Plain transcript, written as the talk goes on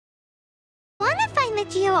the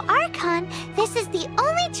Geo-Archon, this is the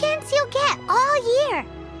only chance you'll get all year.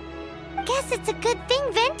 Guess it's a good thing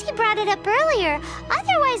Venti brought it up earlier.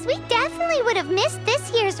 Otherwise, we definitely would have missed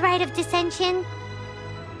this year's Rite of Dissension.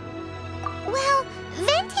 Well,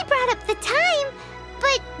 Venti brought up the time,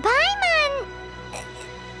 but Paimon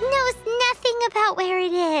knows nothing about where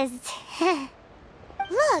it is.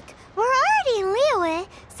 Look, we're already in Liyue,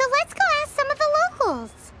 so let's go ask some of the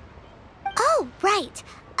locals. Oh, right.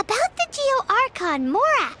 About the Geo-Archon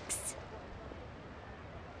Morax.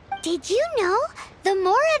 Did you know the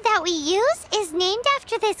Mora that we use is named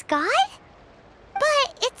after this god?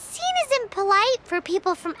 But it's seen as impolite for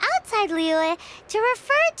people from outside Liyue to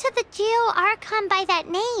refer to the Geo-Archon by that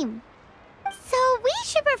name. So we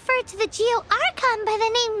should refer to the Geo-Archon by the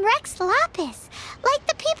name Rex Lapis, like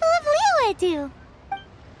the people of Liyue do.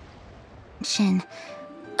 Ginshin.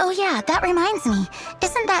 Oh yeah, that reminds me.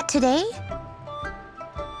 Isn't that today?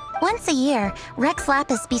 Once a year, Rex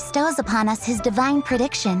Lapis bestows upon us his divine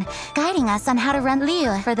prediction, guiding us on how to run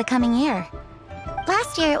Liyue for the coming year.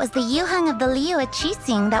 Last year, it was the Yuheng of the Liyue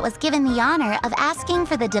Qixing that was given the honor of asking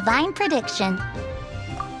for the divine prediction.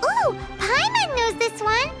 Ooh, Paimon knows this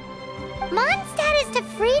one! Mondstadt is to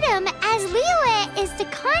freedom as Liyue is to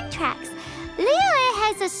contracts. Liyue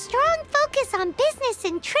has a strong focus on business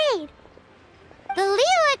and trade. The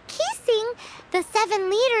Liyue Qixing, the 7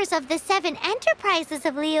 leaders of the 7 enterprises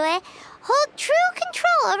of Liyue, hold true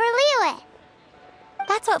control over Liyue.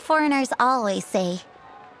 That's what foreigners always say.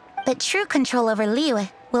 But true control over Liyue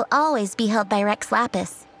will always be held by Rex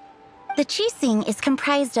Lapis. The Qixing is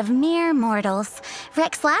comprised of mere mortals.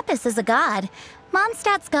 Rex Lapis is a god.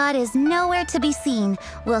 Mondstadt's god is nowhere to be seen,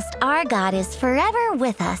 whilst our god is forever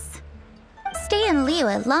with us. Stay in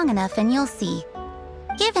Liyue long enough and you'll see.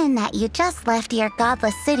 Given that you just left your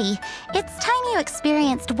godless city, it's time you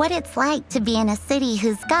experienced what it's like to be in a city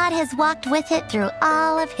whose god has walked with it through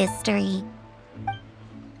all of history.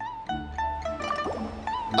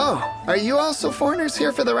 Oh, are you also foreigners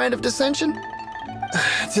here for the Rite of Dissension?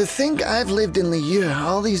 To think I've lived in Liyue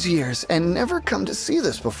all these years and never come to see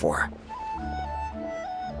this before.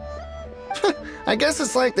 I guess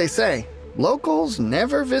it's like they say, locals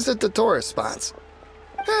never visit the tourist spots.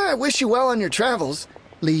 I wish you well on your travels.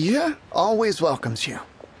 Liyue always welcomes you.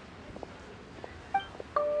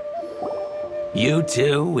 You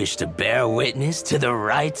too wish to bear witness to the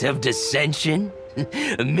Rite of Dissension?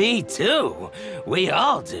 Me too. We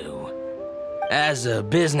all do. As a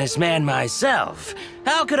businessman myself,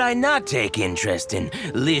 how could I not take interest in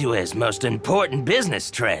Liyue's most important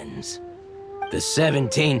business trends? The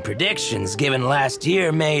 17 predictions given last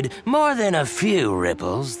year made more than a few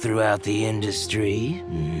ripples throughout the industry.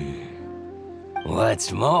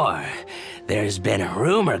 What's more, there's been a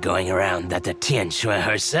rumor going around that the Tianshui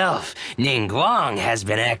herself, Ningguang, has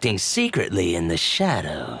been acting secretly in the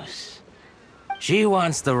shadows. She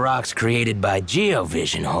wants the rocks created by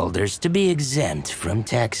Geovision holders to be exempt from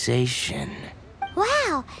taxation.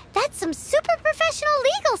 Wow, that's some super professional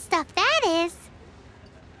legal stuff, that is.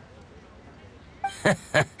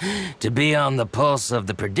 To be on the pulse of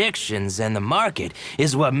the predictions and the market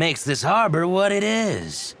is what makes this harbor what it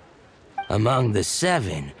is. Among the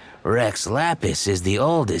 7, Rex Lapis is the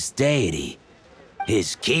oldest deity.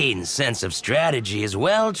 His keen sense of strategy is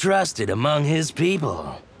well trusted among his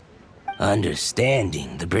people.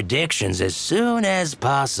 Understanding the predictions as soon as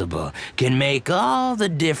possible can make all the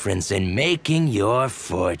difference in making your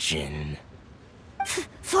fortune.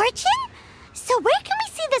 Fortune? So where can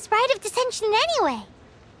we see this Rite of Dissension anyway?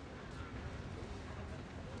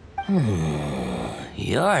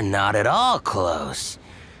 You're not at all close.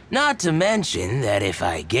 Not to mention that if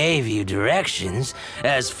I gave you directions,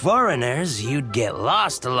 as foreigners, you'd get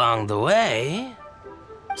lost along the way.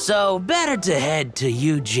 So better to head to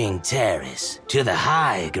Yujing Terrace, to the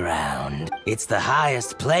high ground. It's the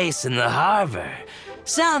highest place in the harbor.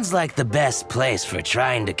 Sounds like the best place for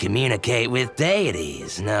trying to communicate with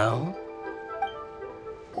deities, no?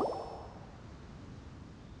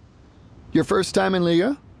 Your first time in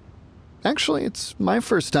Liyue? Actually, it's my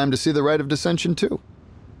first time to see the Rite of Dissension too.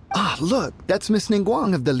 Ah, look, that's Miss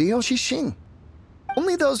Ningguang of the Liyue Qixing.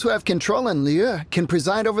 Only those who have control in Liyue can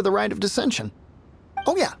preside over the Rite of Dissension.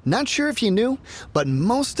 Oh yeah, not sure if you knew, but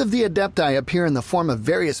most of the Adepti appear in the form of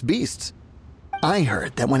various beasts. I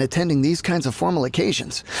heard that when attending these kinds of formal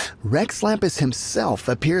occasions, Rex Lapis himself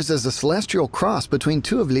appears as a celestial cross between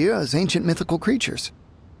 2 of Liyue's ancient mythical creatures.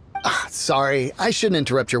 Ah, sorry, I shouldn't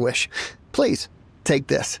interrupt your wish. Please, take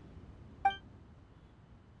this.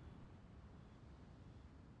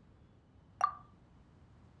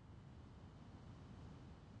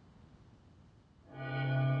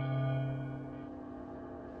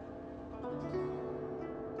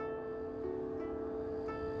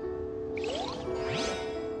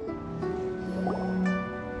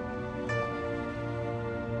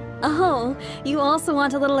 Oh, you also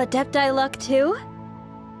want a little Adepti luck too?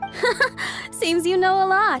 Seems you know a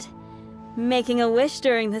lot. Making a wish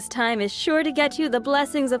during this time is sure to get you the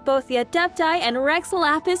blessings of both the Adepti and Rex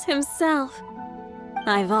Lapis himself.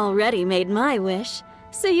 I've already made my wish,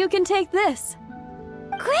 so you can take this.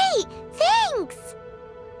 Great! Thanks!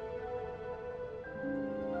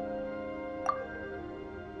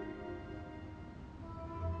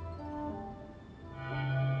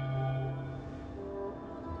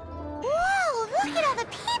 Whoa! Look at all the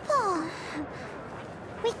people!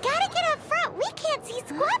 We gotta get up front! We can't see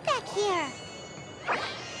squat back here!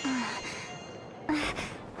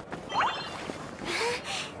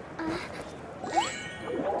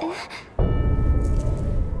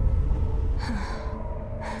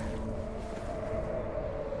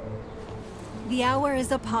 The hour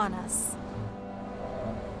is upon us.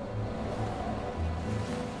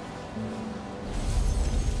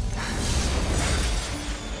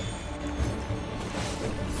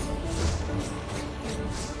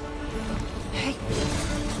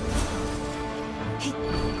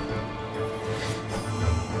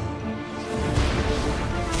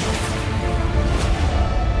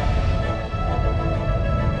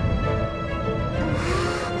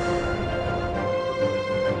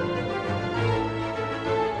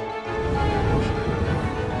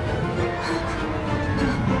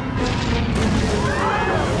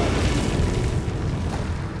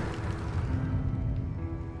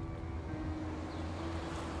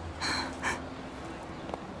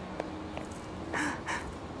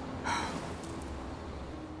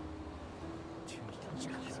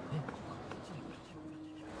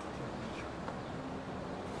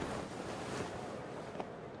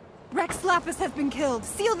 Rex Lapis has been killed.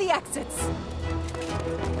 Seal the exits.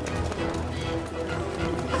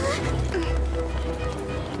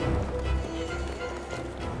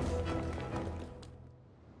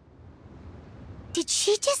 Did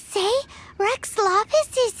she just say Rex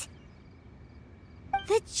Lapis is...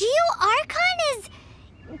 The Geo-Archon is...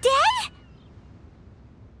 dead?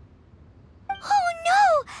 Oh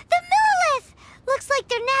no! The Millilith! Looks like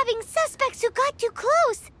they're nabbing suspects who got too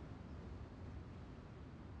close.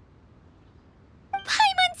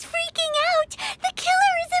 Paimon's freaking out! The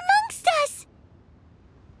killer is amongst us!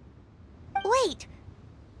 Wait.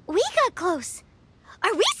 We got close.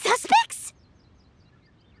 Are we suspects?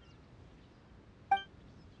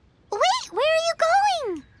 Wait, where are you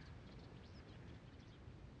going?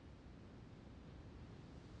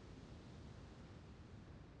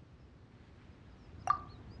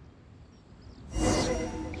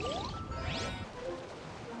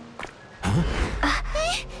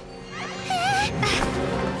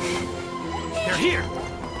 They're here!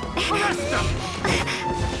 Arrest them!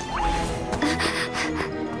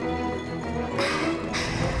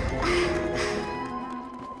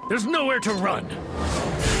 There's nowhere to run!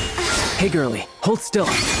 Hey girlie, hold still.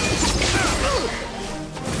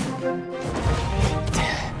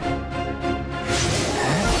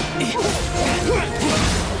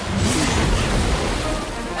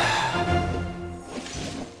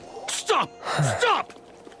 Stop! Stop!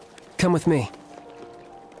 Come with me.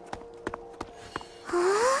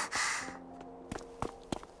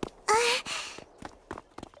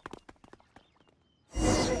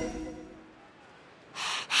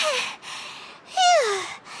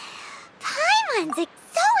 Paimon's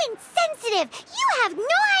so insensitive! You have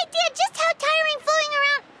no idea just how tiring floating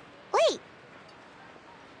around... Wait.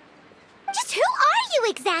 Just who are you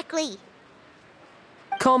exactly?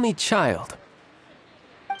 Call me Child.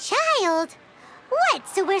 Child? What,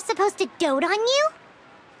 so we're supposed to dote on you?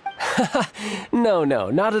 No,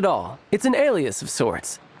 not at all. It's an alias of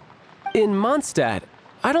sorts. In Mondstadt,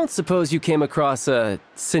 I don't suppose you came across a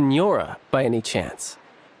Senora by any chance.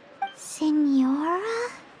 Senora?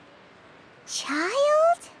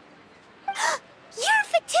 Child? You're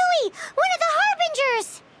Fatui, one of the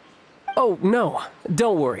Harbingers! Oh, no.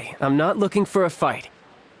 Don't worry. I'm not looking for a fight.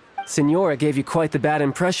 Senora gave you quite the bad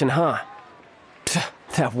impression, huh? Pfft,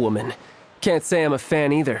 that woman. Can't say I'm a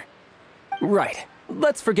fan either. Right.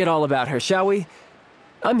 Let's forget all about her, shall we?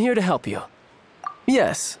 I'm here to help you.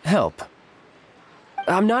 Yes, help.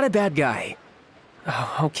 I'm not a bad guy.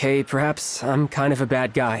 Oh, okay, perhaps I'm kind of a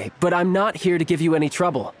bad guy, but I'm not here to give you any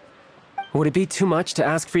trouble. Would it be too much to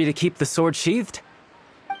ask for you to keep the sword sheathed?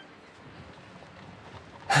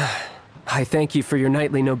 I thank you for your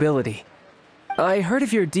knightly nobility. I heard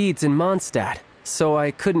of your deeds in Mondstadt, so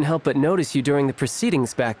I couldn't help but notice you during the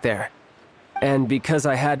proceedings back there. And because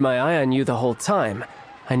I had my eye on you the whole time,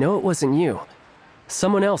 I know it wasn't you.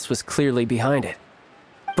 Someone else was clearly behind it.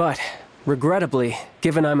 But, regrettably,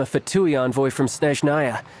 given I'm a Fatui envoy from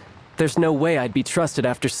Snezhnaya, There's no way I'd be trusted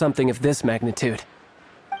after something of this magnitude.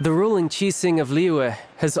 The ruling Qixing of Liyue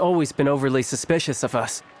has always been overly suspicious of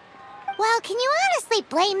us. Well, can you honestly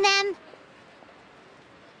blame them?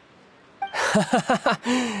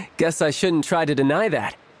 Guess I shouldn't try to deny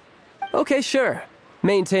that. Okay, sure.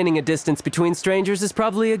 Maintaining a distance between strangers is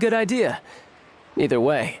probably a good idea. Either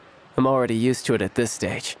way, I'm already used to it at this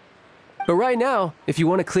stage. But right now, if you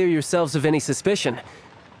want to clear yourselves of any suspicion,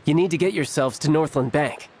 you need to get yourselves to Northland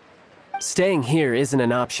Bank. Staying here isn't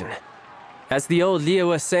an option. As the old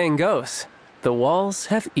Liyue saying goes, the walls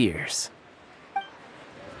have ears.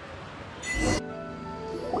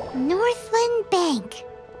 Northland Bank.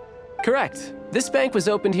 Correct. This bank was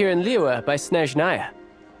opened here in Liyue by Snezhnaya.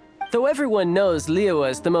 Though everyone knows Liyue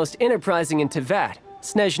is the most enterprising in Teyvat,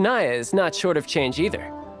 Snezhnaya is not short of change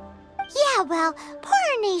either. Yeah, well,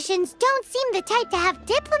 poorer nations don't seem the type to have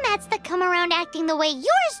diplomats that come around acting the way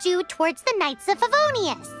yours do towards the Knights of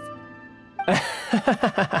Favonius.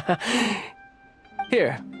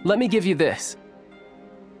 Here, let me give you this.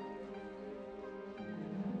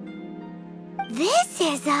 This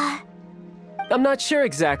is I'm not sure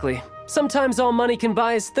exactly. Sometimes all money can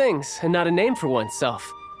buy is things, and not a name for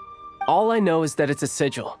oneself. All I know is that it's a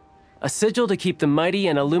sigil. A sigil to keep the mighty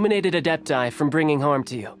and illuminated Adepti from bringing harm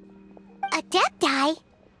to you. Adepti?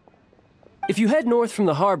 If you head north from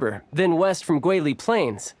the harbor, then west from Guili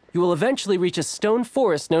Plains, you will eventually reach a stone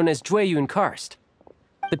forest known as Jueyun Karst.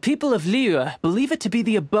 The people of Liyue believe it to be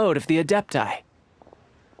the abode of the Adepti.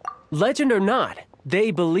 Legend or not,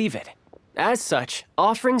 they believe it. As such,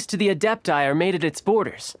 offerings to the Adepti are made at its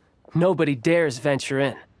borders. Nobody dares venture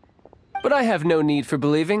in. But I have no need for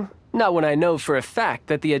believing, not when I know for a fact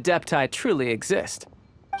that the Adepti truly exist.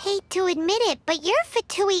 Hate to admit it, but your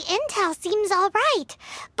Fatui intel seems all right.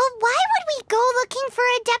 But why would we go looking for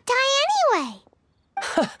Adepti anyway?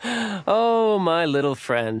 Oh, my little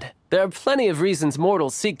friend. There are plenty of reasons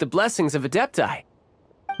mortals seek the blessings of Adepti.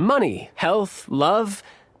 Money, health, love.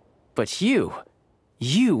 But you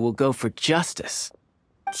will go for justice.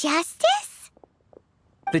 Justice?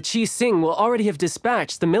 The Qixing will already have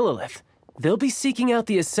dispatched the Millelith. They'll be seeking out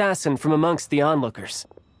the assassin from amongst the onlookers.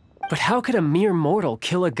 But how could a mere mortal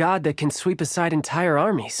kill a god that can sweep aside entire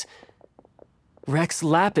armies? Rex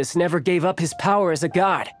Lapis never gave up his power as a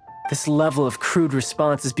god. This level of crude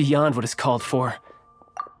response is beyond what is called for.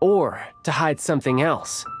 Or to hide something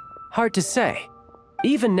else. Hard to say.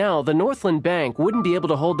 Even now, the Northland Bank wouldn't be able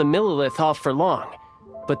to hold the Millelith off for long,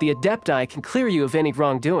 but the Adepti can clear you of any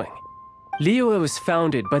wrongdoing. Liyue was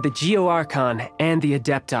founded by the Geo-Archon and the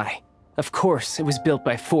Adepti. Of course, it was built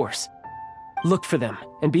by force. Look for them,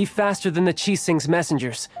 and be faster than the Qixing's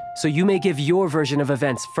messengers, so you may give your version of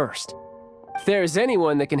events first. If there is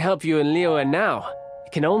anyone that can help you in Liyue now,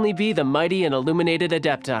 it can only be the mighty and illuminated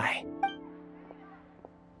Adepti.